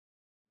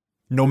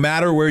No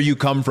matter where you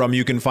come from,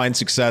 you can find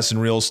success in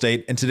real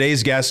estate. And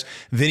today's guest,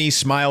 Vinney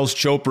Smiles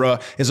Chopra,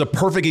 is a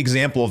perfect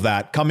example of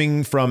that.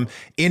 Coming from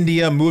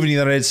India, moving to the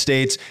United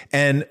States,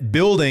 and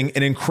building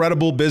an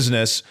incredible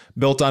business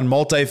built on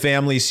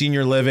multifamily,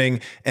 senior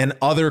living, and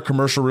other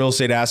commercial real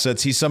estate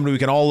assets. He's somebody we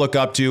can all look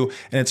up to,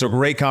 and it's a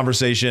great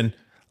conversation.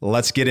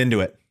 Let's get into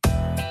it.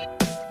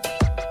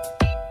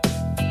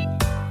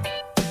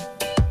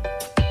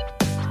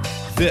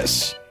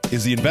 This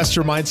is the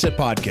Investor Mindset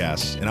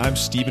Podcast, and I'm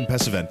Steven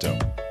Pesavento.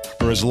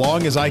 For as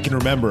long as I can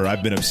remember,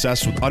 I've been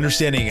obsessed with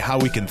understanding how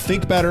we can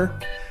think better,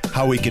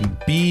 how we can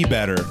be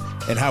better,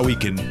 and how we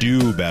can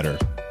do better.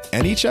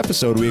 And each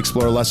episode, we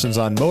explore lessons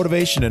on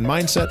motivation and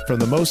mindset from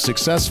the most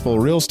successful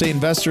real estate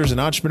investors and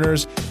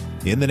entrepreneurs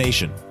in the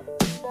nation.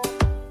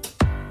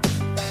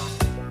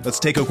 Let's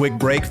take a quick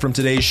break from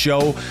today's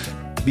show,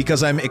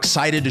 because I'm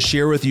excited to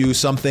share with you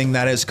something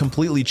that has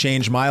completely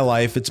changed my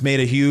life. It's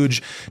made a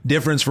huge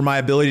difference for my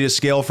ability to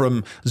scale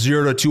from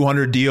 0 to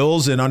 200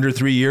 deals in under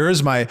 3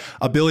 years, my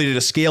ability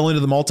to scale into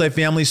the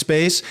multifamily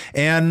space,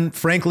 and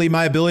frankly,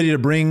 my ability to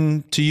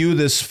bring to you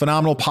this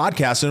phenomenal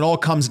podcast. And it all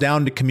comes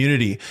down to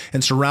community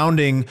and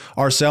surrounding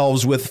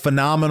ourselves with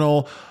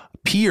phenomenal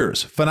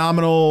peers,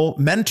 phenomenal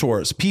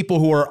mentors, people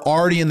who are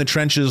already in the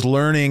trenches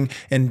learning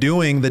and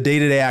doing the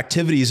day-to-day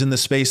activities in the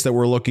space that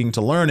we're looking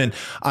to learn. And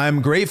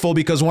I'm grateful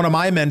because one of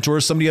my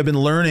mentors, somebody I've been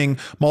learning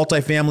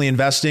multifamily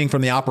investing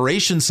from the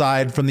operations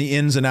side, from the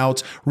ins and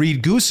outs,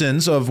 Reed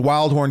Goosens of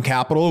Wildhorn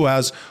Capital, who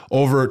has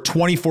over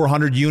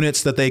 2,400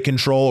 units that they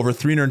control, over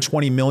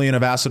 320 million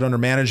of asset under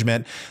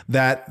management,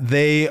 that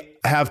they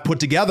have put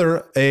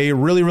together a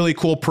really, really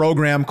cool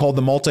program called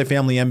the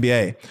Multifamily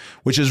MBA,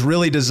 which is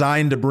really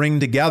designed to bring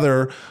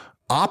together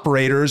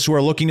operators who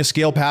are looking to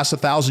scale past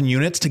 1,000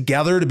 units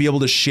together to be able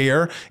to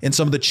share in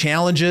some of the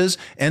challenges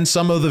and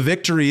some of the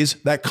victories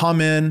that come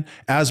in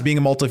as being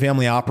a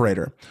multifamily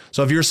operator.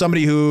 So if you're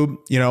somebody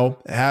who,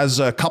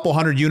 has a couple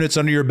hundred units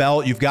under your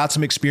belt, you've got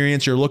some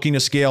experience, you're looking to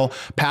scale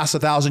past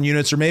 1,000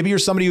 units, or maybe you're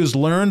somebody who's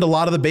learned a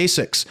lot of the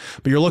basics,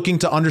 but you're looking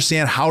to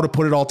understand how to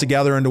put it all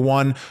together into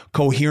one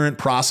coherent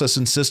process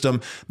and system,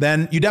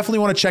 then you definitely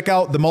want to check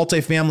out the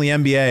Multifamily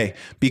MBA,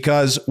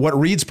 because what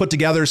Reed's put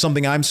together is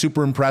something I'm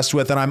super impressed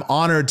with, and I'm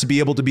honored to be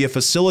able to be a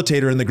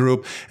facilitator in the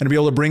group and to be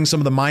able to bring some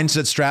of the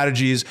mindset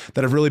strategies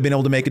that have really been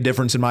able to make a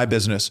difference in my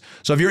business.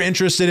 So if you're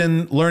interested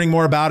in learning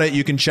more about it,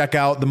 you can check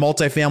out the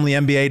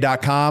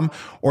multifamilymba.com,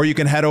 or you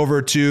can head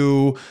over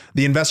to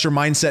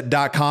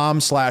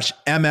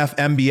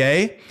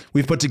theinvestormindset.com/MFMBA.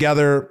 We've put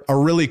together a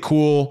really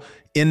cool,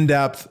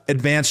 in-depth,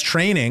 advanced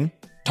training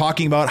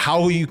talking about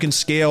how you can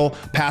scale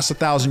past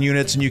 1,000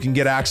 units, and you can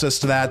get access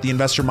to that at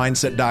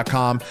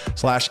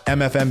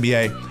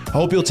theinvestormindset.com/MFMBA. I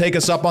hope you'll take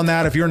us up on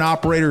that. If you're an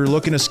operator, you're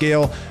looking to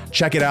scale,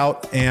 check it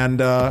out.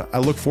 And I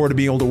look forward to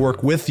being able to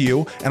work with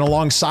you and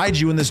alongside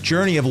you in this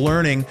journey of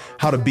learning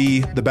how to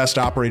be the best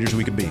operators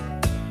we can be.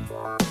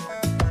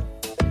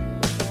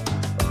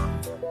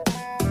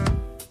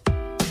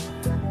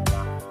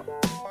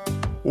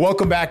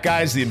 Welcome back,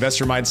 guys, to the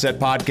Investor Mindset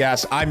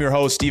Podcast. I'm your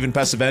host, Steven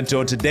Pesavento,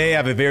 and today I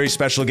have a very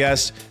special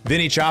guest,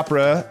 Vinney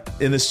Chopra,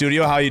 in the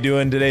studio. How are you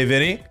doing today,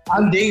 Vinney?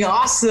 I'm doing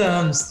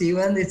awesome,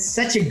 Steven. It's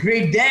such a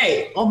great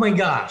day. Oh my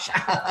gosh.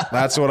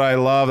 That's what I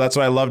love. That's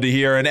what I love to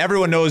hear. And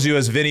everyone knows you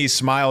as Vinney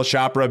Smile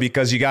Chopra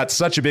because you got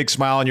such a big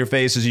smile on your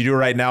face as you do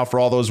right now for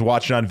all those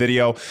watching on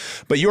video.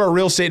 But you're a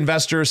real estate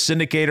investor,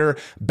 syndicator,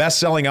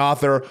 best-selling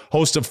author,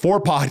 host of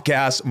 4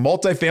 podcasts,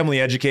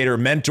 multifamily educator,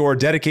 mentor,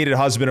 dedicated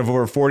husband of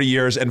over 40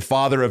 years, and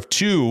father of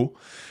 2,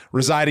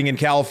 residing in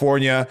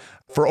California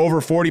for over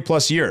 40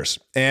 plus years.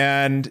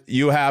 And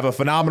you have a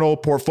phenomenal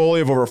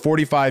portfolio of over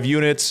 45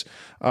 units,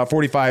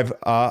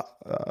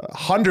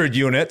 4,500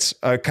 units,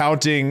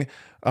 accounting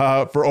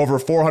for over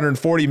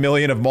 440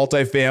 million of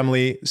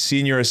multifamily,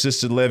 senior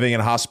assisted living,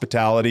 and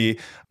hospitality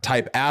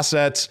type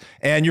assets.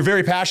 And you're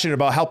very passionate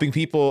about helping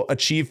people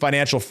achieve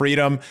financial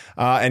freedom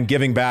and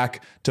giving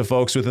back to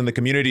folks within the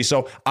community.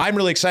 So I'm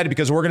really excited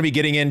because we're going to be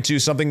getting into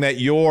something that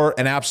you're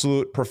an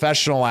absolute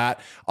professional at,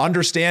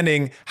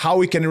 understanding how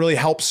we can really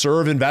help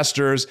serve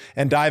investors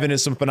and dive into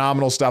some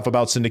phenomenal stuff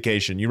about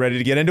syndication. You ready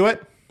to get into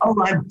it? Oh,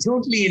 I'm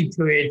totally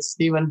into it,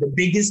 Steven. The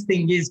biggest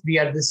thing is we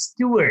are the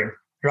steward,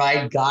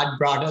 right? God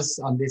brought us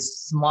on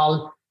this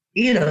small,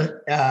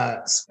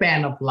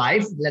 span of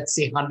life, let's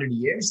say 100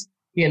 years,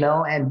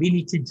 and we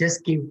need to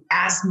just give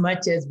as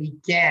much as we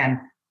can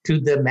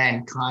to the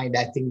mankind.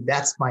 I think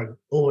that's my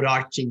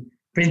overarching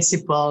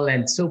principle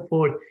and so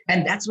forth.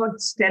 And that's what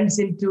stems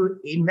into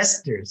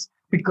investors,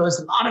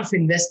 because a lot of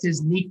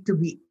investors need to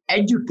be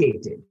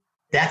educated.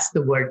 That's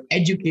the word,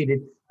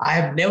 educated. I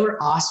have never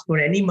asked for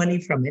any money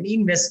from any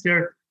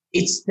investor.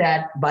 It's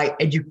that by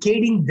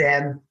educating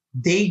them,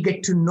 they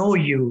get to know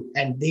you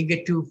and they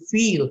get to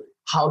feel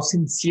how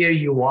sincere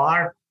you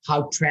are,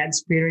 how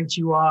transparent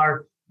you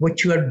are,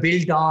 what you are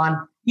built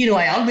on.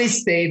 I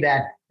always say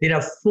that there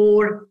are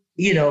 4,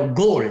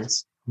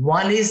 goals.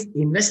 One is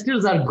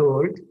investors are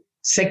gold.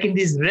 Second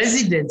is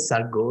residents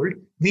are gold.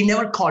 We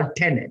never call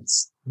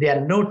tenants. There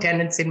are no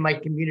tenants in my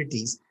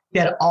communities.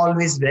 They are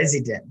always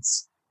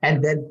residents.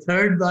 And then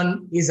third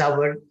one is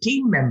our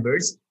team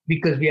members,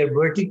 because we are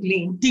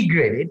vertically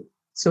integrated.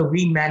 So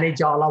we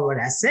manage all our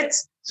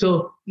assets.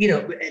 So,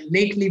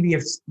 lately we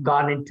have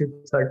gone into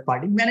third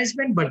party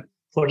management, but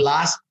for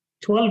last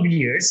 12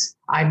 years,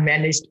 I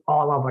managed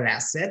all our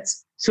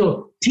assets.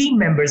 So team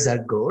members are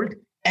gold.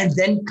 And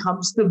then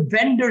comes the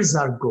vendors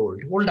are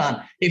gold. Hold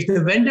on. If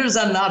the vendors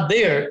are not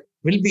there,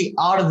 we'll be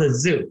out of the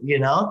zoo,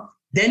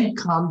 Then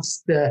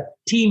comes the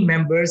team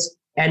members,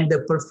 and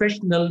the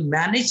professional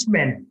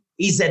management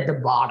is at the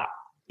bottom.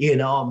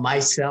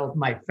 Myself,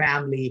 my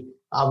family,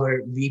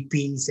 our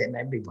VPs and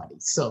everybody.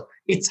 So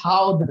it's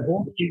how the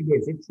whole thing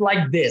is. It's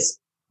like this.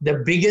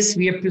 The biggest,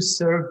 we have to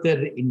serve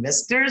the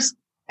investors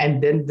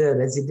and then the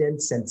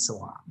residents and so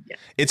on. Yeah.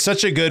 It's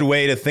such a good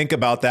way to think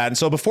about that. And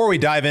so before we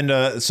dive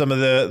into some of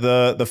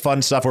the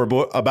fun stuff we're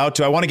about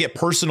to, I want to get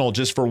personal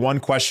just for one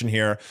question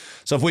here.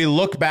 So if we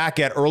look back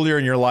at earlier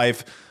in your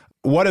life,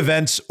 what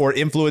events or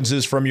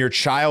influences from your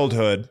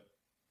childhood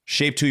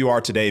shaped who you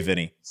are today,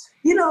 Vinney?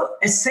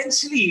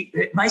 Essentially,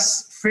 my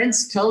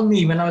friends tell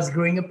me when I was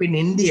growing up in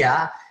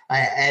India,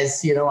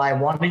 I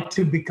wanted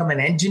to become an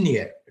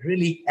engineer,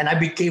 really. And I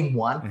became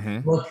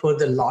one, worked for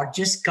the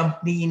largest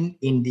company in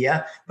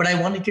India. But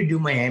I wanted to do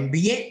my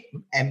MBA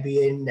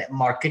in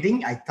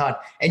marketing. I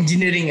thought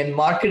engineering and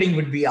marketing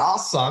would be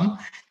awesome.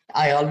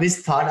 I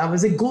always thought I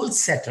was a goal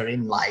setter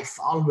in life,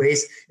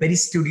 always very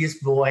studious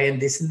boy and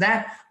this and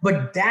that.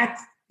 But that,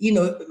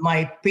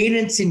 my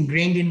parents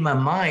ingrained in my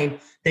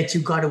mind that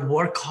you got to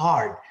work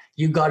hard.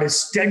 You got to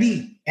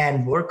study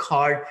and work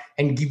hard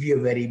and give your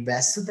very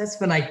best. So that's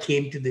when I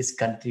came to this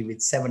country with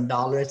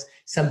 $7.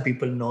 Some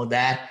people know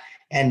that.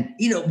 And,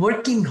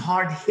 working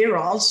hard here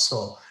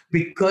also,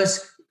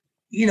 because,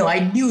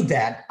 I knew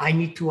that I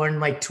need to earn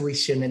my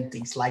tuition and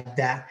things like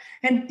that.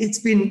 And it's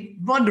been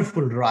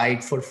wonderful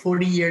ride for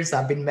 40 years.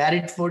 I've been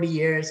married 40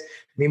 years.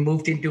 We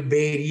moved into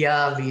Bay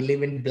Area. We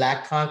live in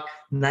Black Hawk,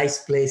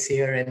 nice place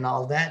here and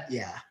all that.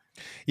 Yeah.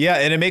 Yeah.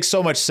 And it makes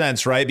so much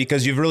sense, right?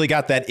 Because you've really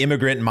got that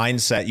immigrant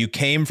mindset. You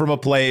came from a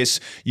place,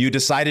 you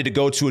decided to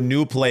go to a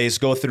new place,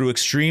 go through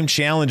extreme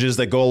challenges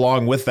that go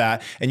along with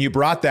that. And you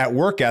brought that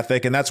work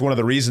ethic. And that's one of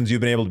the reasons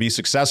you've been able to be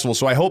successful.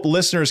 So I hope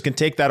listeners can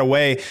take that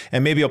away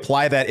and maybe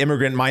apply that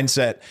immigrant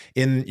mindset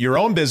in your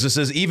own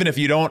businesses, even if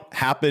you don't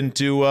happen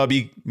to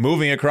be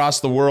moving across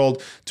the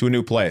world to a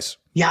new place.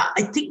 Yeah,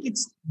 I think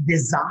it's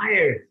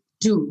desire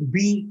to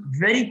be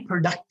very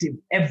productive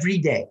every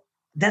day.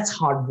 That's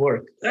hard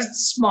work.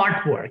 That's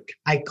smart work.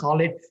 I call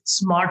it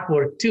smart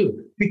work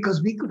too,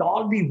 because we could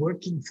all be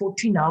working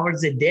 14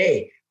 hours a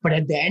day, but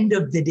at the end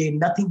of the day,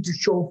 nothing to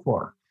show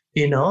for,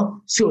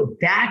 So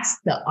that's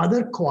the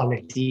other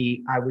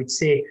quality, I would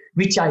say,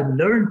 which I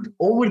learned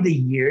over the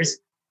years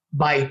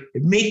by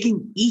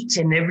making each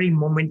and every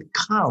moment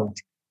count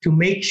to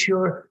make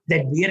sure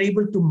that we are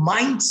able to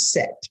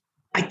mindset.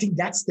 I think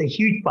that's the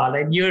huge part.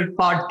 And your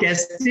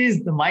podcast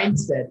is the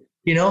mindset.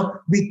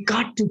 We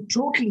got to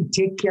totally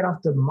take care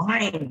of the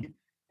mind.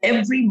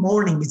 Every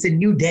morning is a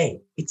new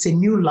day. It's a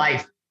new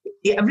life.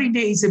 Every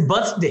day is a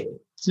birthday,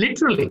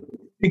 literally,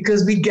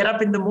 because we get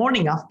up in the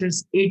morning after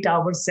 8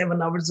 hours,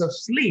 7 hours of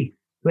sleep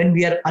when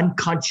we are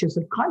unconscious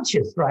or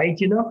conscious, right?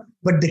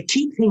 But the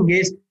key thing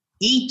is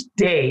each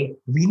day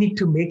we need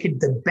to make it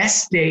the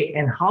best day.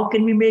 And how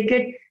can we make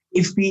it?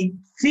 If we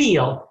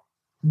feel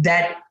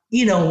that,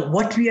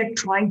 what we are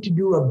trying to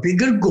do, a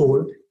bigger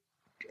goal,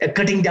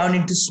 cutting down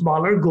into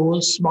smaller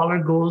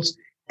goals,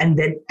 and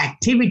then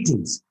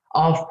activities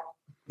of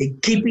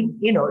keeping,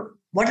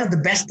 what are the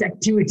best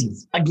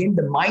activities? Again,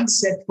 the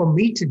mindset for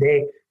me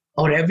today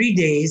or every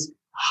day is,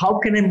 how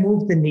can I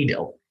move the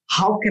needle?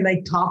 How can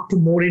I talk to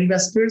more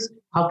investors?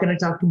 How can I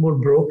talk to more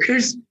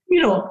brokers?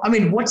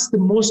 What's the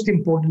most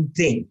important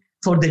thing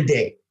for the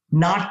day?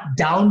 Not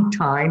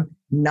downtime,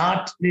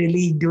 not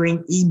really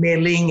doing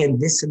emailing and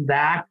this and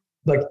that,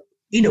 but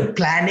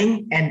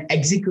planning and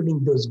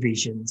executing those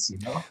visions,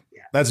 Yeah.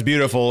 That's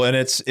beautiful. And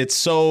it's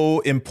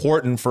so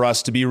important for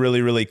us to be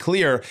really, really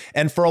clear.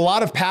 And for a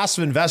lot of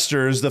passive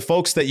investors, the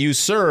folks that you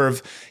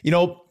serve,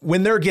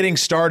 when they're getting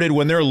started,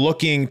 when they're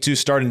looking to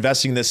start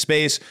investing in this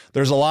space,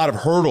 there's a lot of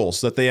hurdles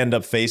that they end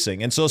up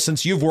facing. And so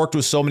since you've worked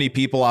with so many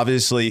people,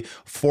 obviously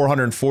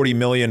 440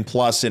 million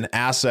plus in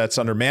assets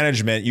under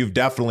management, you've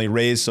definitely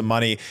raised some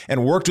money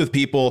and worked with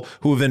people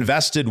who have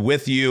invested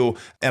with you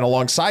and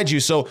alongside you.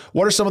 So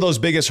what are some of those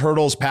biggest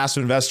hurdles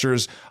passive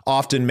investors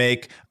often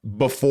make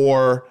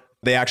before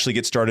they actually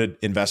get started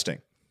investing?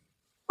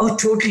 Oh,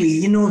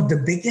 totally.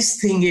 The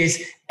biggest thing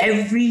is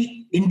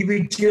every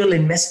individual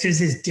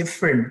investors is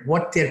different.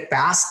 What their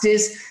past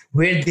is,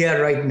 where they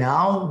are right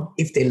now,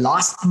 if they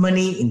lost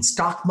money in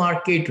stock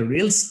market or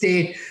real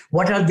estate,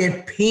 what are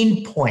their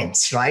pain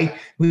points, right?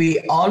 We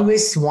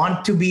always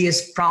want to be a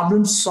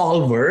problem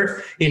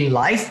solver in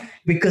life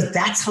because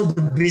that's how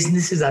the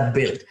businesses are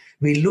built.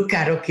 We look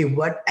at,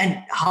 what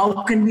and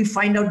how can we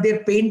find out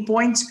their pain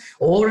points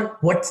or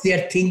what's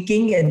their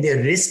thinking and their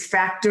risk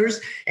factors.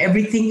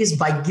 Everything is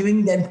by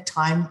giving them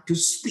time to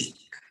speak.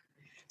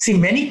 See,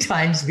 many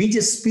times we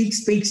just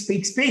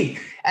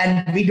speak,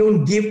 and we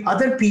don't give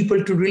other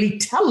people to really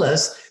tell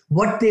us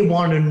what they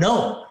want to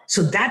know.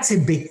 So that's a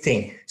big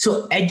thing.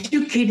 So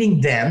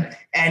educating them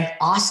and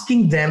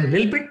asking them a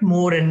little bit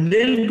more and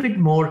a little bit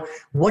more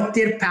what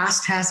their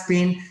past has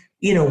been,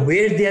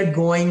 where they're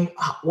going,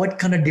 what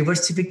kind of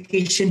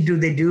diversification do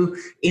they do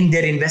in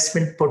their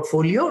investment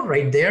portfolio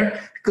right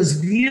there,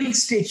 because real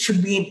estate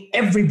should be in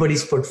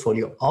everybody's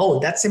portfolio. Oh,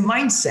 that's a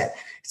mindset.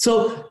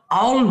 So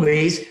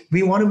always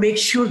we want to make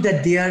sure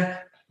that they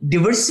are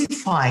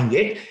diversifying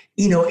it,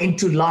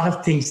 into a lot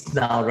of things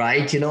now,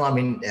 right?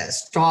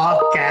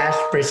 Stock, cash,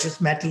 precious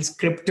metals,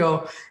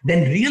 crypto,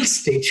 then real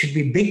estate should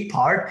be a big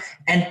part,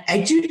 and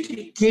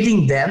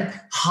educating them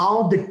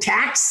how the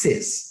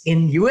taxes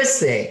in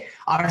USA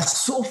are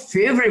so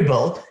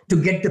favorable to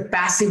get the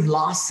passive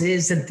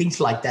losses and things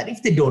like that,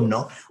 if they don't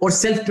know, or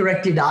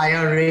self-directed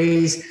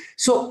IRAs.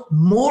 So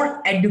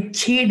more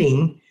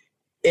educating,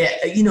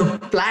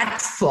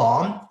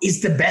 platform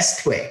is the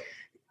best way.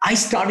 I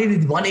started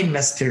with one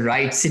investor,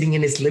 right, sitting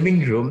in his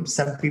living room.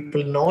 Some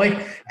people know it.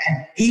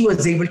 And he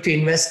was able to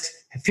invest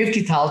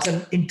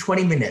 $50,000 in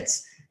 20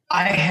 minutes.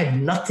 I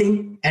had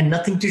nothing and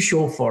nothing to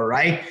show for,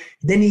 right?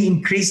 Then he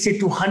increased it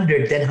to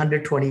 100, then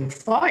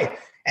 125.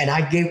 And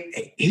I gave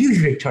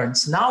huge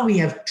returns. Now we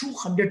have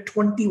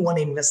 221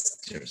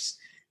 investors.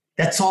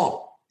 That's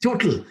all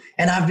total.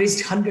 And I've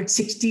raised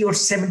 160 or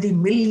 70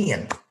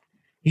 million.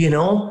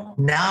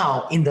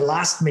 Now in the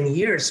last many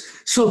years.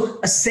 So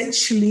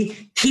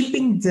essentially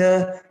keeping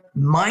the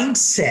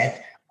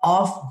mindset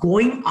of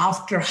going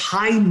after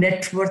high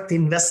net worth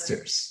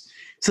investors.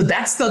 So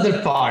that's the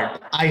other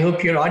part. I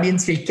hope your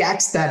audience will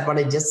catch that, what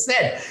I just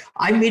said.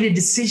 I made a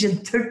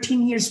decision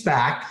 13 years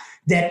back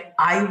that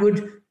I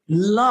would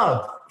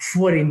love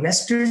for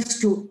investors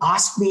to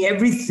ask me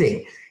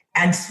everything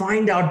and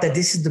find out that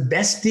this is the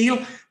best deal,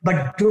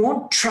 but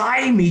don't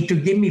try me to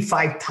give me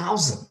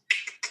 5,000.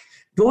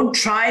 Don't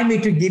try me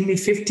to give me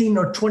 15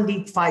 or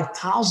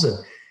 25,000.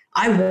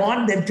 I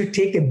want them to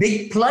take a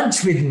big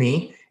plunge with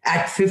me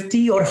at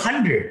 50 or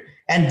 100.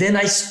 And then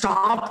I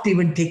stopped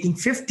even taking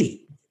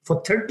 50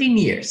 for 13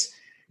 years.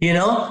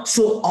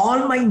 So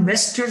all my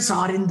investors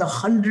are in the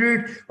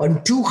 100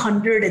 and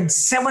 200 and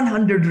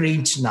 700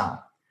 range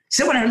now.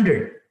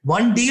 700.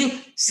 One deal,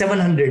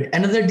 700.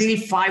 Another deal,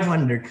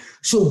 500.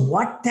 So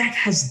what that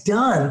has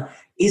done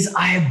is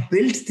I have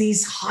built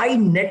these high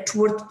net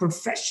worth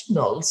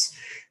professionals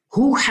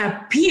who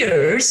have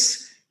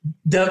peers,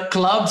 the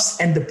clubs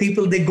and the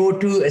people they go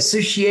to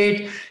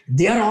associate,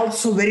 they are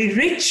also very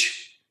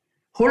rich.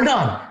 Hold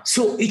on.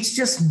 So it's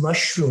just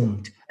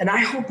mushroomed. And I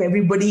hope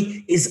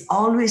everybody is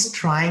always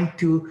trying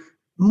to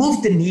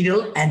move the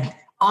needle and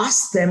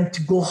ask them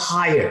to go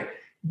higher,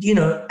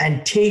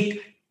 and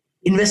take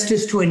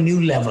investors to a new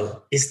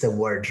level is the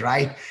word,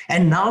 right?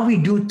 And now we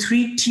do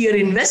 3-tier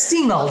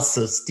investing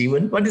also,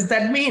 Stephen. What does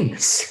that mean?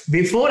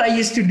 Before I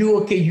used to do,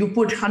 okay, you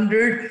put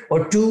 100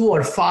 or 2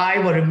 or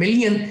 5 or $1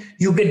 million,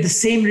 you get the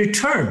same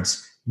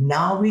returns.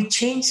 Now we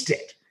changed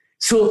it.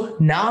 So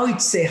now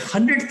it's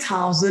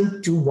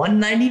 100,000 to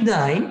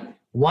 199,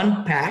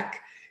 one pack,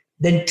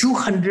 then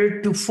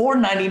 200 to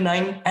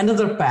 499,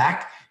 another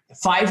pack,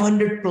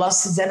 500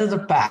 plus is another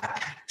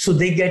pack. So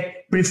they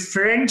get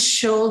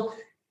preferential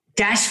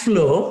cash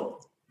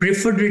flow,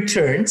 preferred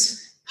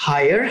returns,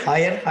 higher,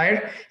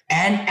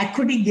 and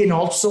equity gain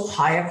also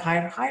higher.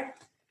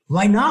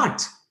 Why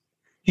not?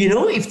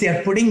 If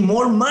they're putting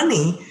more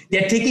money,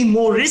 they're taking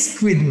more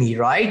risk with me,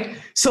 right?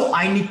 So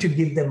I need to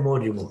give them more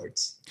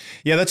rewards.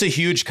 Yeah, that's a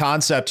huge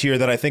concept here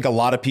that I think a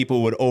lot of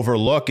people would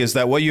overlook, is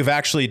that what you've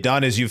actually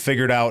done is you've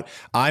figured out,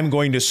 I'm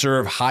going to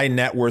serve high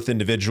net worth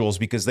individuals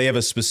because they have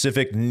a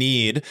specific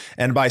need.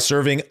 And by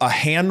serving a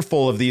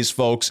handful of these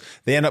folks,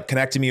 they end up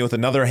connecting me with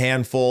another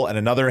handful and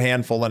another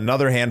handful and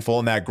another handful,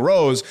 and that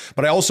grows.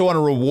 But I also want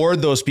to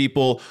reward those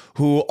people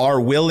who are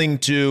willing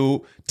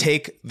to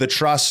take the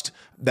trust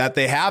that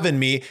they have in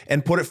me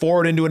and put it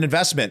forward into an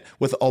investment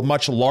with a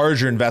much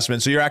larger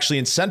investment. So you're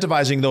actually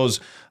incentivizing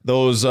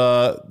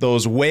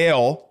those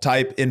whale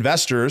type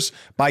investors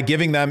by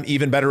giving them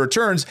even better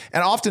returns.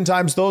 And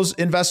oftentimes those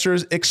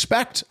investors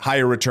expect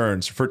higher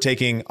returns for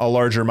taking a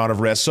larger amount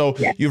of risk. So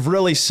You've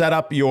really set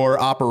up your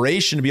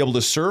operation to be able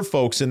to serve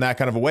folks in that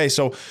kind of a way.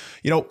 So,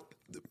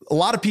 a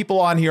lot of people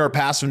on here are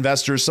passive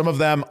investors. Some of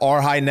them are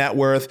high net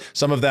worth.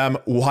 Some of them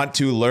want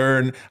to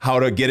learn how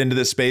to get into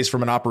this space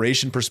from an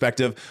operation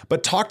perspective.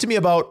 But talk to me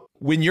about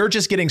when you're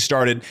just getting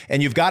started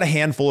and you've got a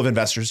handful of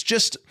investors,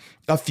 just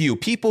a few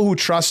people who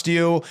trust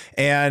you,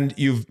 and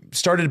you've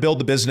started to build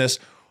the business.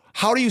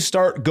 How do you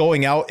start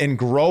going out and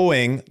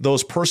growing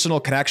those personal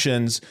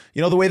connections,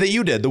 the way that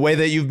you did, the way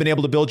that you've been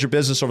able to build your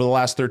business over the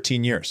last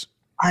 13 years?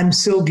 I'm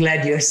so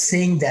glad you're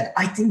saying that.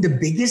 I think the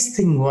biggest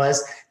thing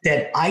was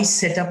that I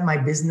set up my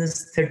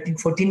business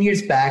 14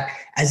 years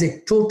back as a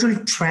total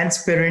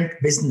transparent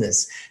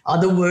business.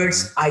 Other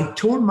words, I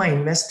told my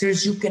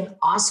investors, you can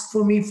ask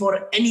for me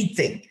for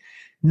anything.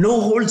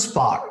 No holds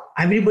barred.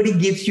 Everybody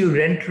gives you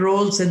rent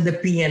rolls and the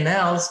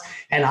P&Ls,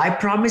 and I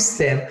promise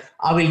them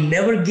I will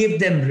never give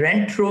them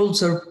rent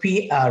rolls or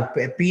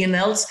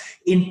P&Ls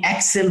in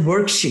Excel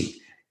worksheet.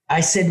 I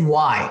said,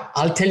 why?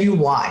 I'll tell you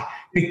why.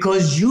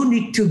 Because you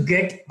need to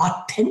get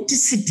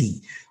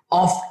authenticity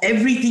of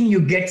everything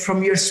you get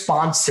from your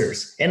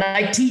sponsors. And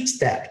I teach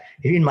that.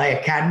 In my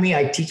academy,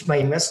 I teach my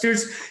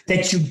investors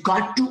that you've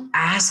got to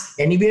ask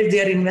anywhere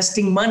they're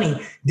investing money,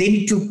 they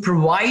need to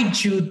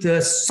provide you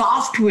the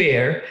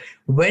software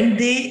when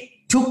they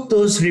took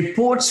those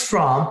reports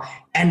from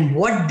and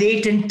what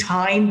date and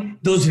time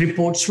those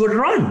reports were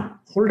run.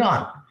 Hold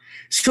on.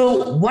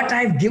 So what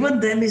I've given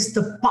them is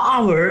the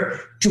power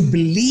to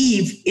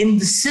believe in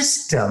the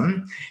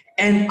system.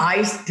 And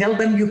I tell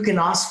them you can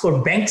ask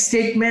for bank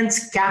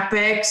statements,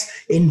 CapEx,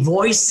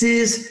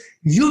 invoices,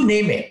 you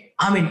name it.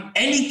 I mean,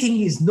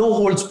 anything is no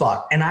holds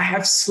barred. And I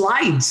have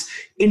slides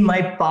in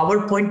my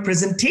PowerPoint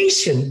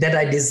presentation that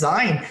I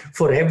designed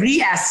for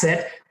every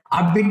asset.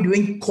 I've been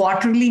doing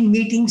quarterly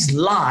meetings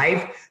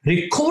live,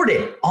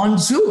 recorded on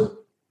Zoom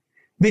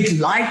with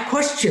live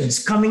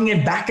questions coming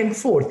in back and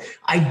forth.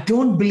 I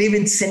don't believe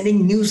in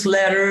sending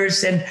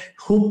newsletters and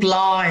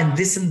hoopla and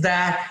this and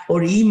that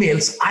or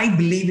emails. I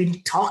believe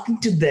in talking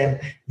to them.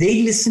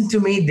 They listen to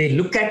me, they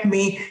look at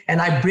me,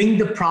 and I bring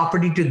the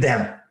property to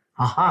them.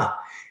 Aha.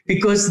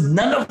 Because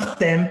none of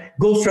them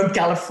go from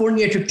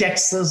California to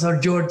Texas or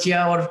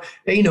Georgia or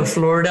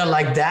Florida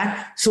like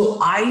that. So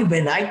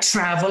when I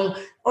travel,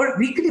 or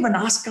we could even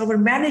ask our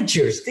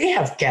managers, they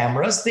have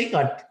cameras, they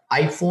got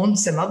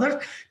iPhones and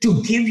other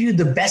to give you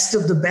the best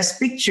of the best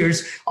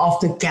pictures of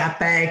the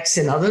CapEx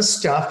and other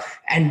stuff.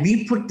 And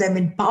we put them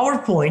in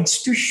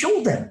PowerPoints to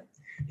show them,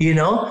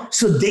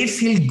 so they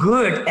feel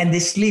good and they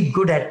sleep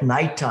good at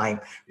nighttime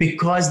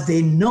because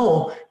they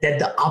know that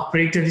the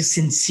operator is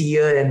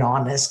sincere and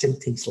honest and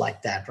things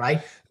like that,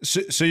 right?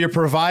 So you're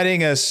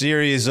providing a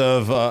series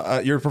of,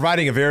 you're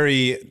providing a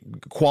very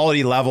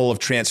quality level of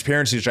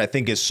transparency, which I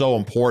think is so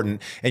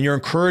important. And you're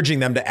encouraging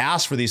them to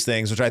ask for these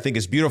things, which I think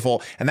is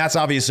beautiful. And that's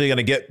obviously going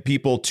to get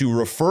people to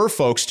refer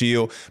folks to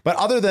you. But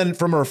other than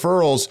from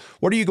referrals,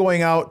 what are you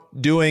going out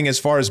doing as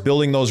far as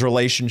building those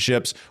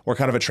relationships or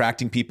kind of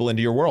attracting people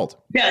into your world?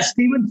 Yeah,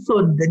 Stephen.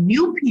 So the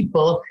new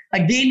people,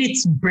 again,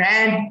 it's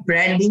branding.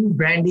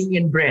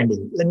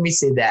 Let me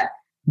say that.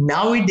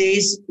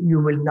 Nowadays, you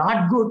will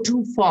not go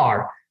too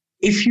far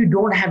if you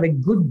don't have a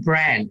good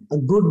brand, a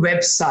good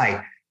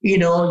website.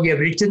 You have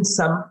written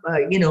some,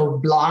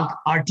 blog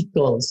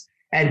articles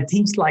and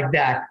things like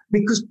that.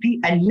 And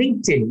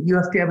LinkedIn, you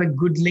have to have a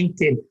good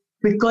LinkedIn.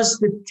 Because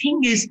the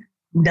thing is,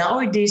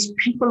 nowadays,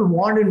 people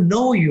want to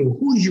know you,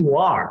 who you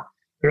are,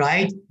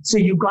 right? So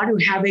you got to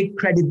have a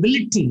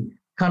credibility,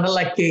 kind of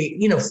like a,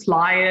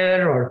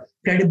 flyer or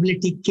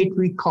credibility kit,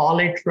 we call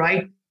it,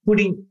 right?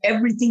 Putting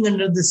everything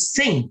under the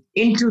sink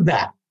into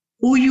that,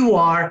 who you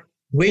are,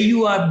 where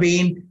you have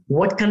been,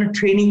 what kind of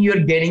training you're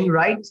getting,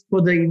 right? For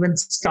the even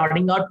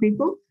starting out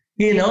people,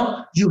 you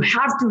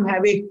have to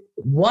have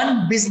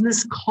one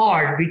business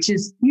card, which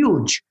is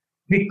huge,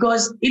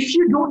 because if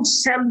you don't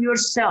sell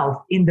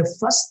yourself in the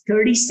first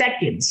 30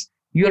 seconds,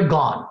 you're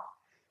gone,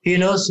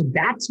 so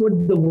that's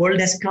what the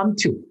world has come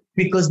to,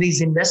 because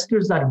these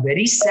investors are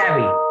very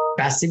savvy.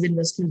 Passive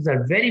investors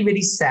are very,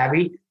 very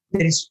savvy.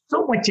 There is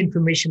so much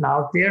information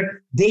out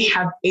there. They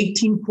have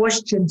 18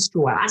 questions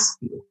to ask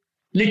you,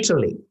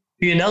 literally,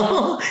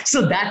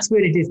 so that's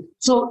where it is.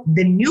 So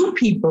the new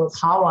people,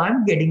 how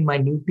I'm getting my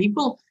new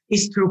people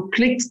is through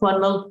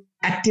ClickFunnels,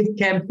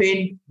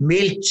 ActiveCampaign,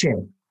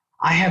 MailChimp.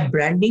 I have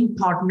branding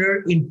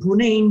partner in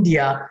Pune,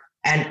 India,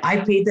 and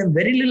I pay them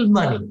very little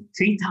money,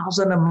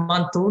 $3,000 a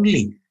month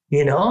only,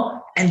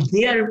 and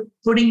they are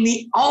putting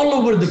me all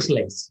over the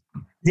place.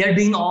 They're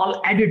doing all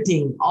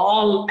editing,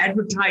 all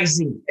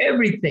advertising,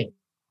 everything.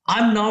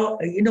 I'm now,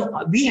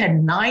 we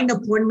had 9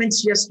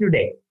 appointments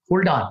yesterday.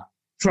 Hold on.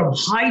 From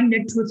high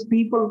net worth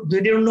people, they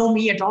don't know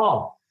me at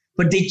all,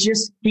 but they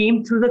just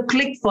came through the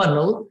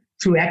ClickFunnels,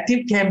 through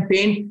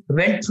ActiveCampaign,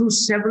 went through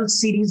several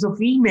series of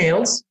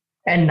emails,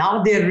 and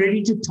now they're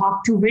ready to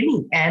talk to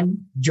Vinney and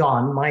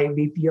John, my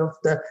VP of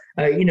the,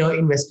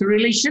 investor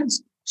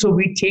relations. So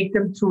we take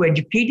them through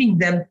educating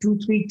them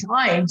 2-3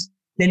 times.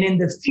 Then in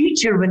the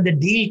future, when the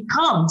deal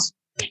comes,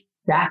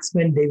 that's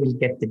when they will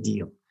get the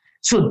deal.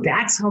 So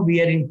that's how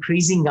we are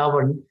increasing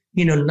our,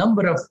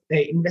 number of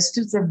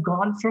investors have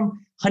gone from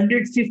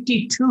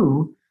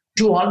 152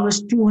 to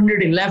almost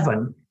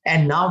 211.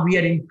 And now we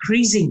are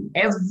increasing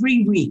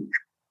every week,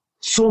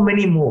 so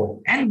many more.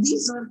 And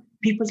these are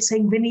people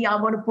saying, Vinney, I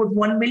want to put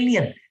 1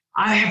 million.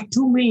 I have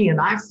 2 million.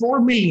 I have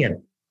 4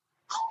 million.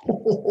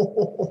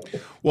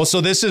 Well,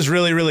 so this is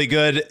really, really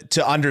good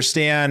to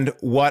understand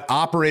what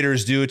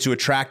operators do to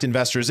attract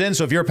investors in.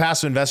 So if you're a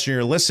passive investor and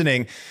you're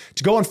listening,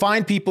 to go and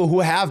find people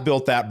who have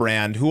built that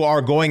brand, who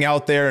are going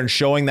out there and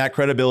showing that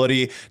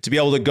credibility, to be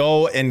able to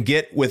go and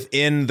get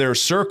within their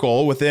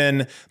circle,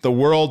 within the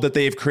world that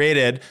they've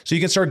created. So you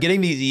can start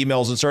getting these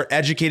emails and start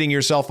educating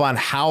yourself on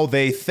how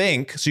they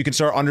think. So you can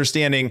start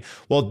understanding,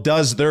 well,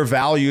 does their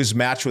values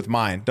match with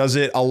mine? Does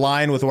it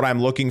align with what I'm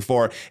looking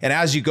for? And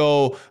as you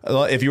go,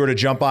 if you were to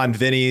jump on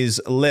Vinney's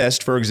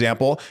list, for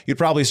example, you'd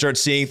probably start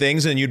seeing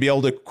things and you'd be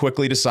able to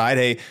quickly decide,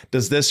 hey,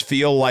 does this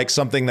feel like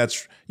something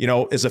that's,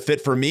 is a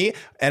fit for me?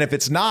 And if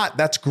it's not,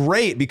 that's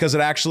great, because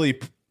it actually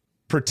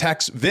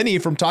protects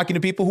Vinney from talking to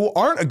people who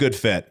aren't a good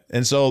fit.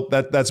 And so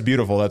that's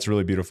beautiful. That's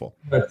really beautiful.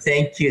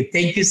 Thank you.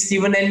 Thank you,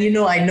 Stephen. And,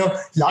 I know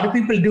a lot of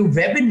people do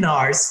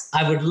webinars.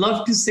 I would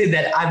love to say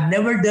that I've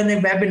never done a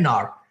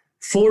webinar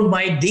for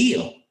my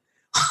deal.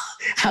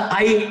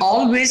 I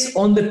always,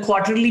 on the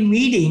quarterly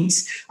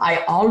meetings,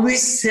 I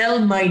always sell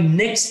my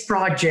next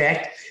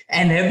project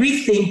and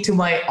everything to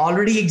my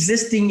already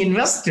existing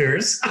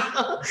investors.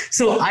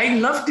 So I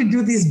love to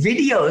do these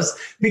videos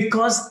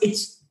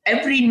because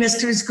every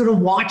investor is going to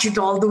watch it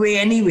all the way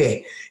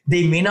anyway.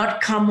 They may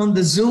not come on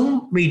the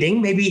Zoom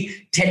meeting,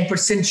 maybe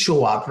 10%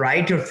 show up,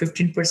 right? Or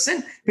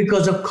 15%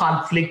 because of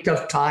conflict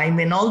of time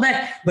and all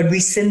that. But we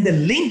send the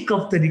link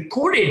of the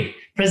recorded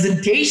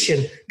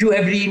presentation to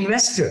every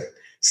investor.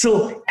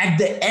 So at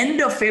the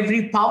end of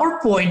every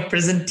PowerPoint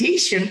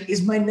presentation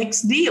is my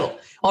next deal,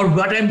 or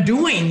what I'm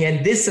doing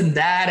and this and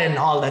that and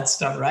all that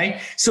stuff,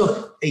 right?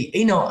 So,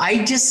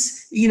 I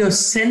just,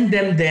 send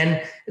them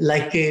then,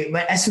 like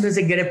as soon as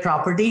I get a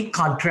property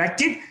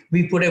contracted,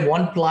 we put a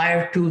 1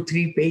 flyer,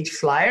 2-3 page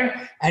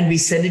flyer, and we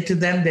send it to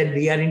them that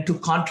we are into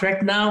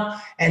contract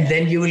now. And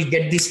then you will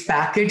get this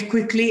package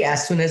quickly.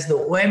 As soon as the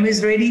OM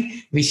is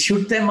ready, we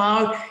shoot them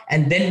out,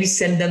 and then we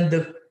send them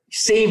the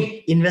same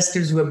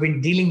investors who have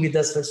been dealing with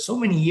us for so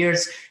many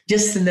years,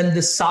 just send them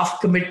the soft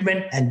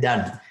commitment and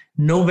done.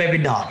 No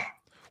webinar.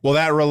 Well,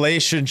 that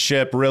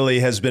relationship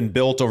really has been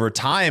built over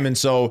time. And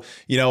so,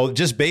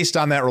 just based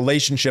on that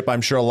relationship,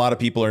 I'm sure a lot of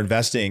people are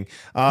investing.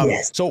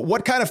 Yes. So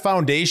what kind of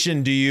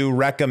foundation do you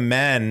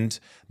recommend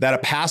that a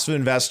passive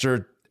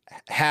investor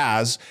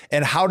has,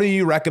 and how do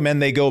you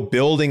recommend they go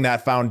building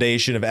that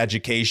foundation of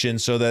education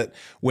so that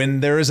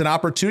when there is an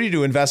opportunity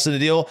to invest in a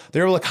deal,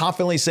 they're able to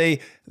confidently say,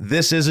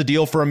 this is a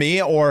deal for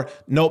me, or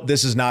nope,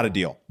 this is not a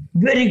deal?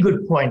 Very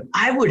good point.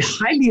 I would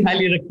highly,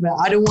 highly recommend.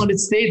 I don't want to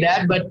say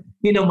that, but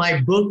my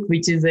book,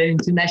 which is an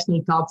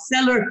international top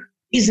seller,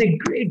 is a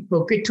great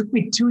book. It took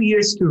me 2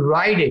 years to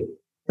write it.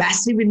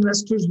 Passive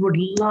investors would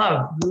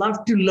love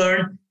to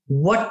learn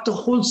what the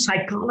whole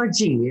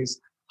psychology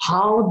is,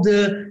 how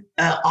the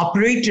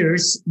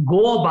operators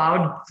go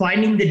about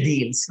finding the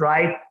deals,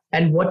 right?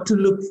 And what to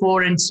look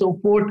for and so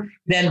forth.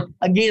 Then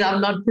again,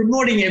 I'm not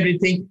promoting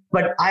everything,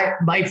 but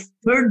my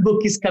third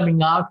book is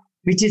coming out,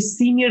 which is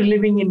Senior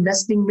Living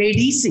Investing Made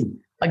Easy.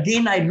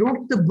 Again, I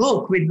wrote the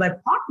book with my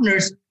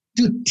partners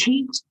to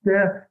teach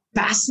the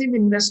passive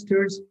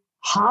investors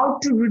how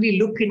to really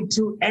look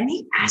into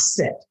any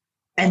asset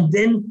and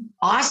then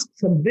ask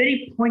some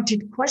very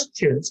pointed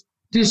questions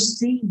to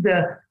see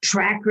the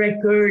track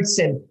records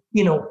and,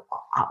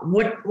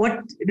 what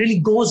really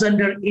goes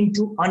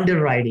into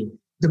underwriting.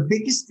 The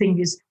biggest thing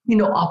is,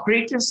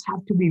 operators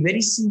have to be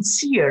very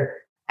sincere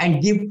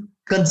and give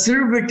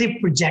conservative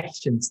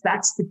projections.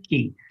 That's the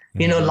key.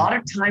 A lot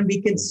of time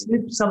we can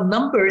slip some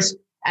numbers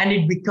and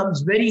it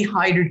becomes very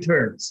high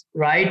returns,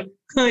 right?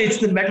 It's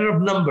the matter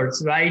of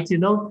numbers, right?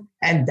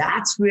 And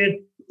that's where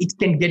it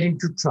can get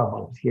into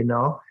trouble,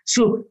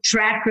 So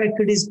track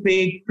record is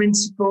big,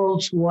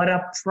 principals who are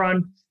up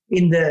front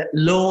in the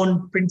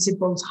loan,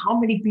 principals, how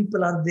many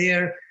people are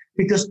there?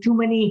 Because too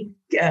many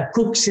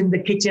cooks in the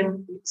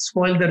kitchen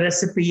spoil the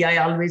recipe. I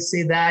always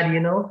say that,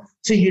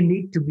 So you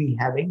need to be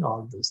having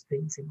all those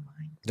things in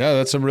mind. Yeah,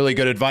 that's some really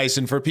good advice.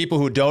 And for people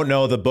who don't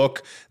know, the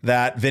book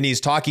that Vinney's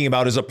talking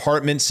about is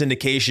Apartment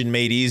Syndication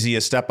Made Easy,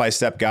 a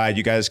step-by-step guide.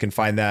 You guys can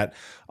find that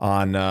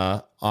on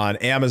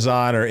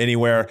Amazon or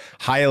anywhere.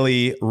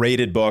 Highly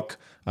rated book.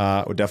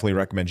 Would definitely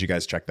recommend you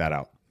guys check that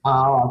out.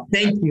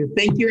 Thank you.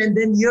 And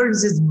then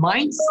yours is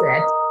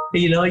Mindset,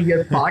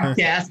 your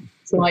podcast.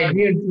 So I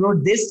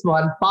wrote this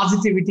one,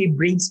 Positivity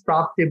Brings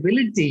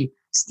Profitability,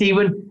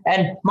 Stephen.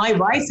 And my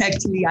wife,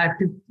 actually, I have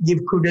to give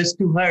kudos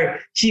to her.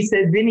 She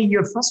said, Vinney,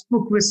 your first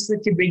book was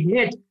such a big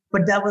hit,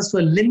 but that was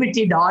for a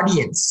limited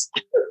audience.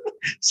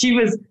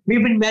 We've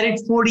been married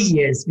 40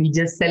 years. We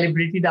just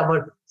celebrated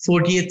our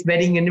 40th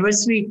wedding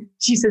anniversary.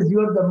 She says,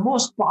 you're the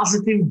most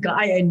positive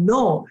guy I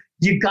know.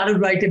 You got to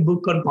write a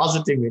book on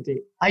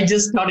positivity. I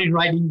just started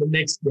writing the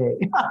next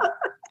day.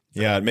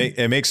 Yeah,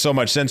 it makes so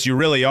much sense. You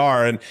really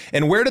are.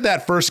 And where did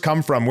that first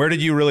come from? Where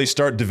did you really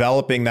start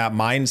developing that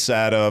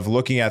mindset of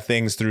looking at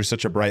things through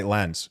such a bright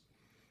lens?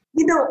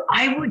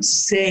 I would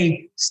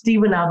say,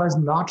 Stephen, I was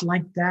not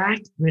like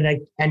that when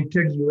I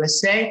entered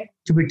USA,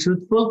 to be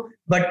truthful.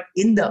 But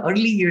in the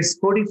early years,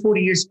 44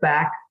 years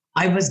back,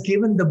 I was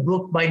given the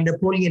book by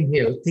Napoleon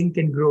Hill, Think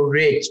and Grow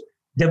Rich.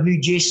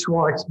 W.J.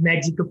 Schwartz,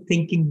 Magic of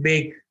Thinking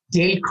Big,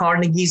 Dale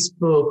Carnegie's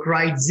book,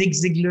 right? Zig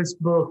Ziglar's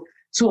book.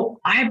 So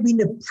I've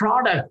been a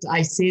product.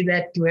 I say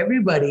that to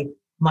everybody.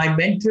 My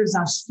mentors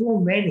are so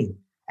many.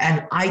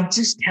 And I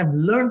just have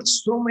learned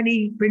so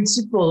many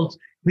principles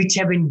which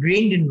have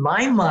ingrained in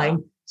my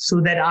mind so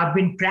that I've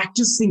been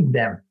practicing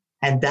them.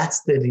 And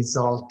that's the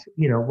result.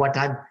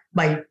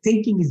 My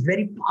thinking is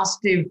very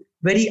positive,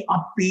 very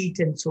upbeat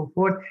and so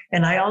forth.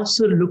 And I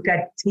also look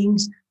at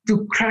things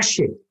to crush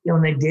it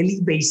on a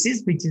daily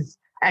basis, which is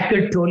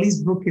Eckhart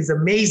Tolle's book is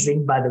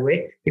amazing, by the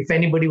way. If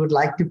anybody would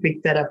like to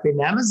pick that up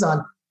in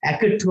Amazon,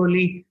 Eckhart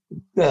Tolle,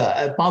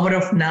 Power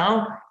of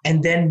Now,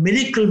 and then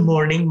Miracle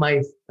Morning,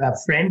 my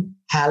friend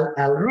Hal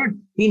Elrod,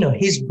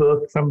 his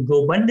book from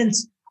Go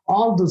Abundance.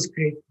 All those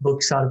great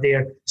books are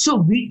there. So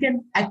we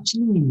can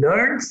actually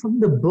learn from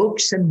the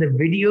books and the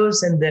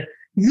videos, and the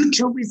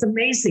YouTube is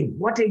amazing.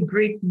 What a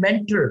great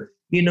mentor.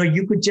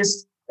 You could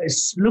just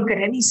look at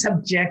any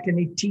subject and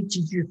it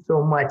teaches you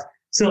so much.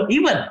 So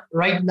even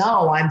right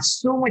now, I'm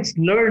so much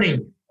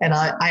learning. And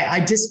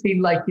I just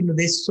feel like,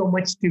 there's so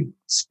much to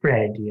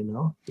spread,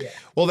 Yeah.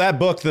 Well, that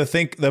book,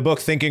 the book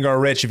Think and Grow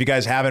Rich, if you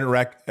guys haven't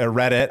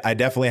read it, I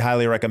definitely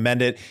highly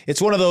recommend it.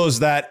 It's one of those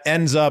that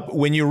ends up,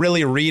 when you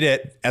really read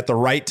it at the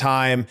right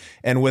time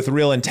and with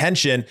real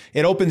intention,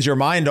 it opens your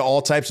mind to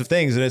all types of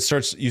things. And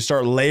you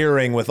start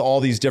layering with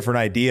all these different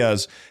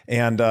ideas,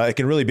 and it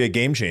can really be a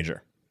game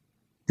changer.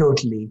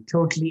 Totally.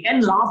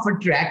 And law of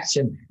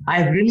attraction.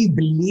 I really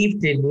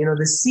believed in,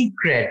 The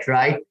Secret,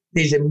 right?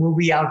 There's a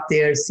movie out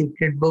there,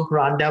 Secret book,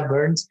 Rhonda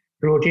Burns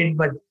wrote it.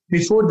 But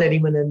before that,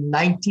 even in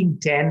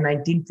 1910,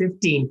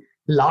 1915,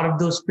 a lot of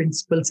those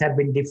principles have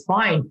been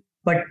defined.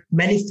 But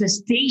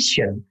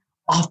manifestation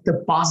of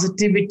the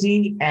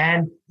positivity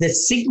and the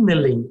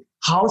signaling,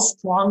 how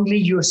strongly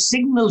your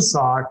signals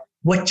are,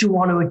 what you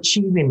want to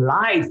achieve in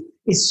life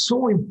is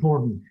so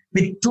important.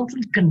 With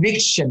total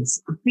convictions,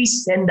 we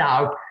send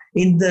out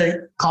in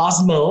the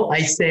cosmos,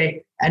 I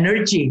say,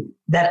 energy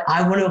that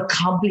I want to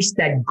accomplish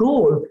that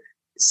goal.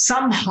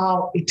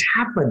 Somehow it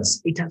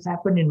happens. It has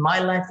happened in my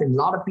life, in a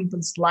lot of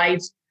people's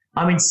lives.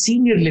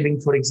 Senior living,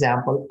 for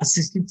example,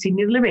 assisted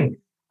senior living.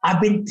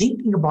 I've been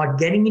thinking about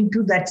getting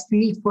into that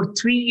field for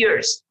 3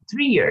 years.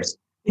 3 years.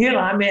 Here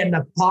I'm an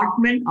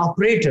apartment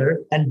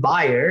operator and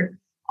buyer,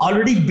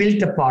 already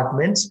built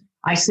apartments.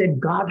 I said,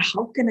 God,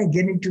 how can I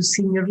get into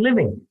senior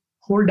living?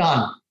 Hold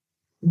on.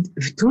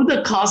 Through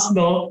the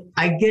cosmos,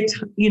 I get,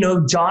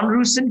 John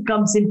Rusin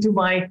comes into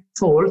my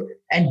fold,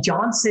 and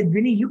John said,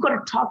 Vinney, you got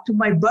to talk to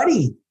my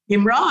buddy,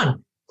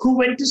 Imran, who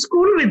went to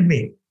school with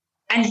me.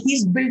 And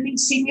he's building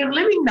senior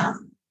living now.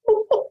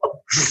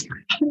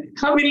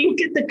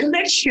 Look at the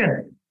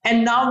connection.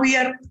 And now we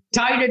are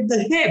tied at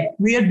the hip.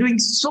 We are doing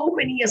so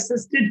many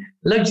assisted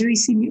luxury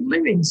senior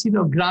livings,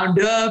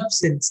 ground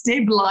ups and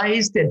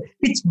stabilized, and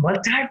it's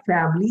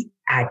multifamily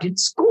at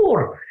its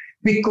core.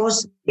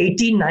 Because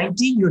 80,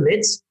 90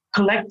 units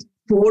collect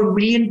 $4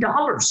 million.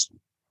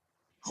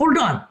 Hold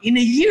on, in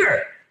a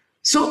year.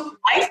 So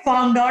I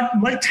found out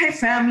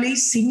multifamily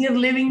senior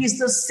living is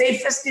the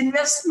safest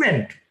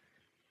investment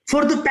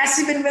for the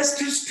passive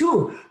investors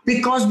too,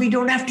 because we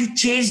don't have to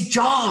chase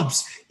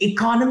jobs.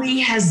 Economy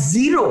has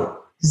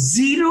zero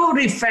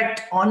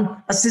effect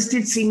on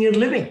assisted senior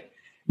living.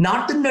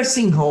 Not the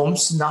nursing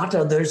homes, not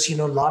others,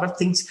 a lot of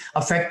things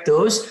affect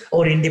those,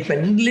 or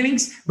independent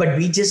livings, but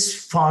we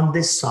just found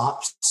this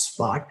soft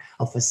spot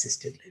of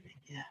assisted living.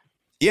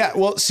 Yeah.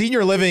 Well,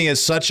 senior living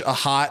is such a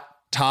hot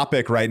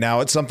topic right now.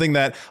 It's something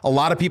that a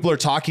lot of people are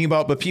talking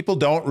about, but people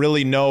don't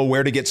really know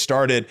where to get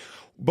started.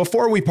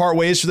 Before we part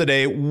ways for the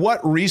day, what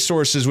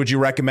resources would you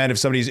recommend if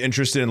somebody's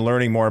interested in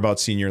learning more about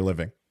senior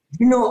living?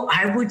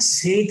 I would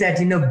say that,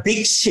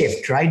 Big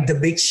Shift, right? The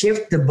Big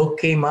Shift, the book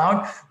came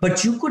out,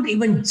 but you could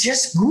even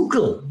just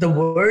Google the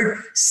word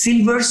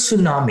silver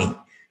tsunami.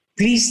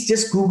 Please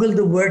just Google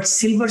the word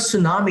silver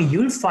tsunami.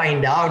 You'll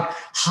find out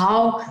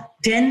how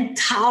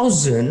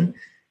 10,000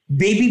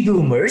 baby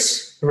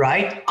boomers,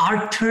 right,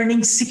 are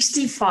turning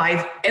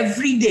 65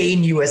 every day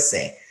in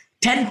USA.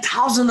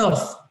 10,000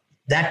 of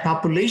that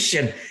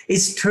population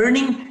is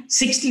turning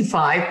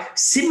 65.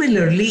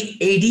 Similarly,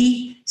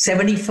 80,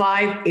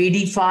 75,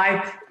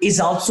 85 is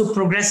also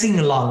progressing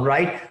along,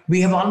 right?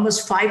 We have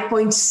almost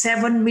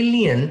 5.7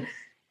 million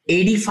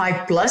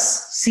 85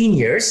 plus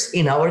seniors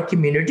in our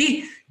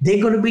community.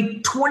 They're going to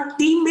be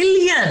 20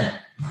 million.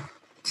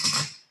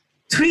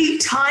 3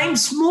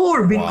 times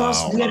more,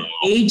 because we are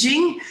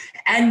aging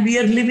and we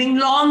are living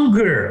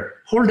longer.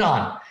 Hold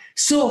on.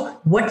 So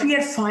what we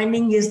are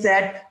finding is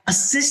that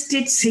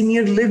assisted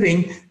senior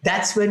living,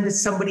 that's when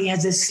somebody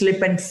has a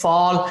slip and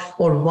fall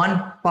or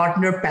one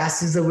partner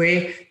passes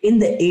away in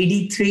the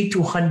 83 to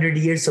 100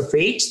 years of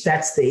age.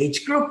 That's the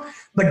age group,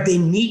 but they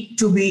need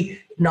to be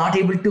not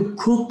able to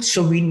cook.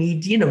 So we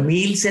need,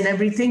 meals and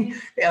everything.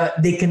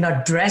 They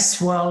cannot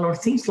dress well or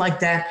things like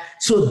that.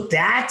 So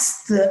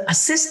that's the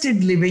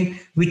assisted living,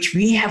 which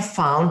we have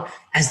found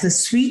as the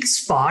sweet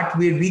spot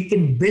where we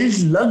can build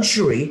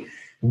luxury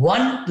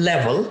one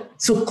level.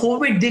 So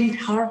COVID didn't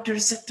hurt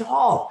us at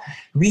all.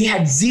 We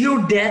had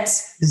zero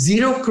deaths,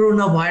 zero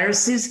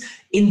coronaviruses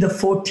in the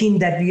 14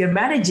 that we are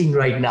managing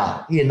right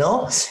now,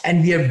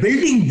 and we are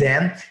building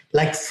them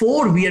like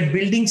 4 we are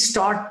building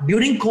start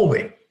during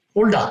COVID.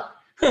 Hold on.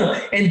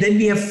 And then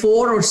we have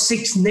 4 or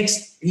 6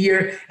 next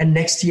year and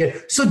next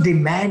year. So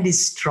demand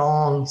is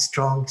strong,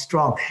 strong,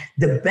 strong.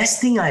 The best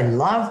thing I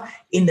love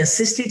in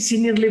assisted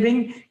senior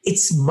living,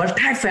 it's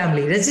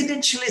multifamily.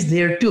 Residential is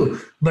there too,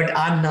 but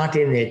I'm not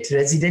in it.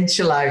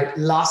 Residential, I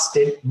lost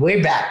it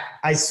way back.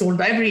 I sold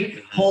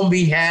every home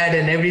we had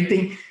and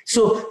everything.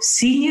 So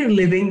senior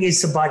living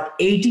is about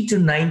 80 to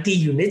 90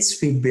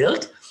 units we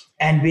built,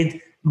 and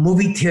with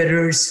movie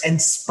theaters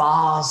and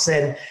spas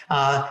and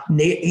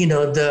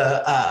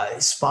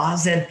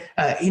spas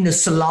and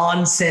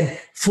salons and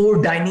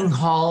 4 dining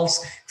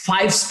halls,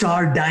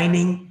 5-star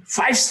dining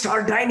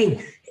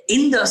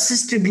in the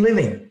assisted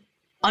living,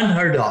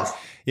 unheard of.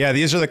 Yeah,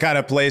 these are the kind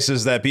of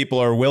places that people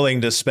are willing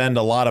to spend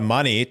a lot of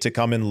money to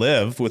come and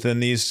live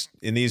within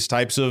in these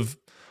types of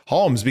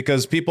homes,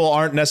 because people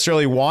aren't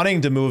necessarily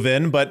wanting to move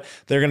in, but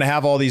they're going to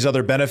have all these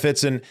other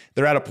benefits, and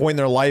they're at a point in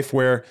their life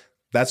where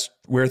that's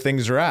where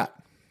things are at.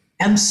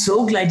 I'm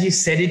so glad you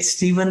said it,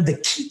 Stephen. The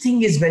key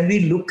thing is when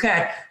we look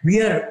at,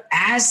 we are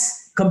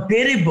as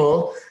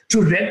comparable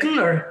to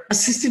regular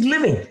assisted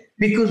living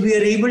because we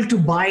are able to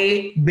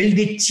build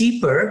it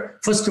cheaper,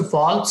 first of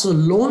all. So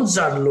loans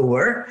are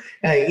lower,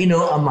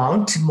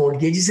 amount,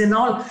 mortgages and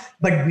all.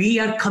 But we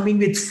are coming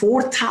with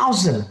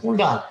 4,000,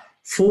 hold on,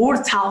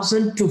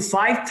 4,000 to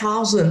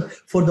 5,000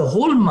 for the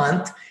whole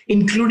month,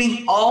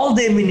 including all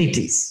the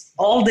amenities.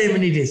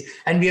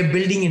 And we are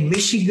building in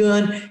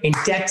Michigan, in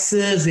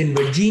Texas, in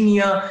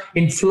Virginia,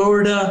 in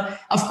Florida.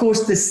 Of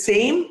course, the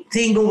same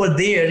thing over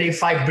there,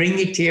 if I bring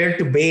it here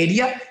to Bay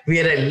Area,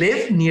 where I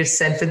live near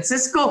San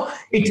Francisco,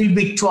 it will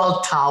be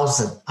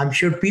 12,000. I'm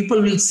sure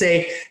people will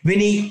say,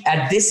 Vinney,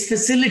 at this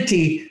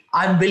facility,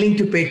 I'm willing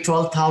to pay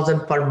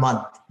 12,000 per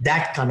month,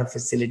 that kind of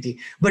facility.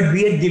 But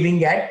we are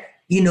giving at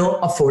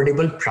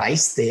affordable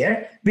price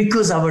there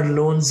because our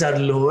loans are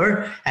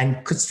lower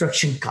and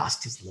construction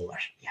cost is lower.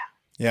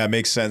 Yeah, it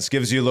makes sense.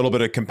 Gives you a little bit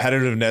of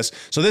competitiveness.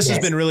 So this has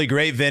been really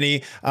great,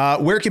 Vinney.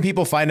 Where can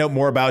people find out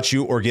more about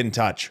you or get in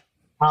touch?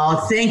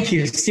 Thank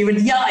you,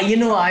 Stephen. Yeah,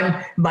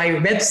 my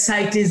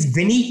website is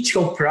Vinney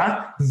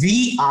Chopra,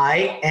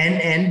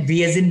 Vinn,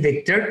 V as in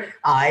Victor,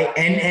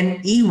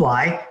 Inney,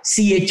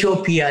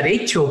 Chopra,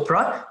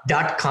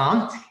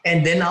 Chopra.com.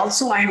 And then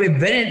also I have a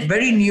very,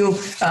 very new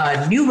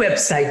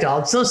website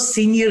also,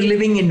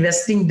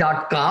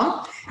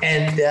 seniorlivinginvesting.com.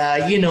 And,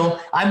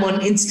 I'm on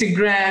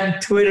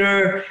Instagram,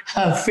 Twitter,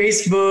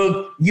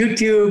 Facebook,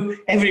 YouTube,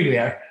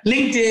 everywhere,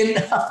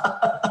 LinkedIn.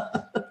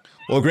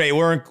 Well, great.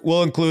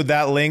 We'll include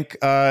that link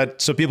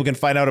so people can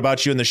find out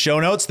about you in the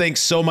show notes.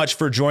 Thanks so much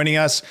for joining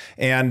us,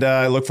 and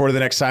I look forward to the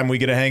next time we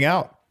get to hang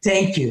out.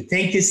 Thank you.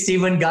 Thank you,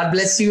 Stephen. God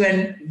bless you.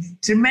 And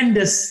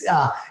tremendous,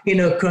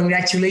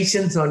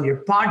 congratulations on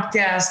your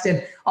podcast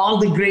and all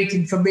the great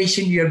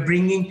information you're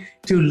bringing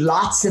to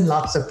lots and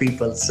lots of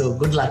people. So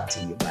good luck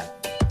to you, man.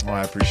 Oh,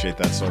 I appreciate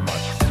that so much.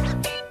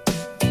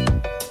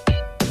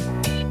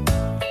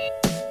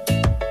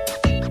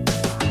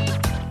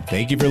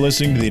 Thank you for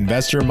listening to the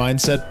Investor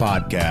Mindset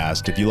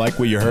Podcast. If you like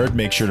what you heard,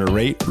 make sure to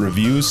rate,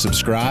 review,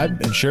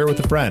 subscribe, and share it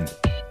with a friend.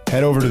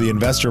 Head over to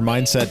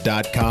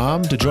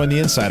theinvestormindset.com to join the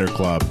Insider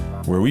Club,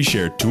 where we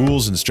share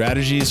tools and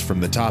strategies from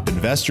the top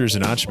investors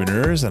and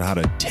entrepreneurs on how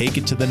to take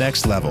it to the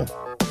next level.